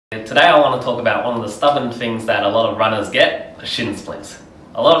Today I want to talk about one of the stubborn things that a lot of runners get, shin splints.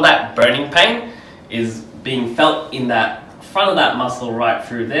 A lot of that burning pain is being felt in that front of that muscle right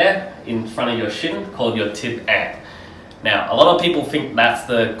through there, in front of your shin, called your tib ant. Now, a lot of people think that's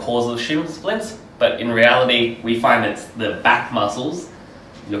the cause of shin splints, but in reality, we find it's the back muscles,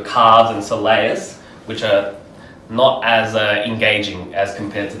 your calves and soleus, which are not as engaging as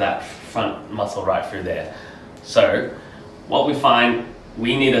compared to that front muscle right through there. So, what we find,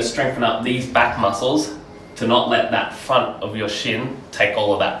 we need to strengthen up these back muscles to not let that front of your shin take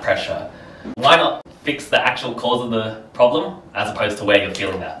all of that pressure. Why not fix the actual cause of the problem as opposed to where you're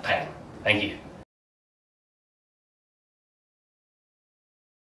feeling that pain? Thank you.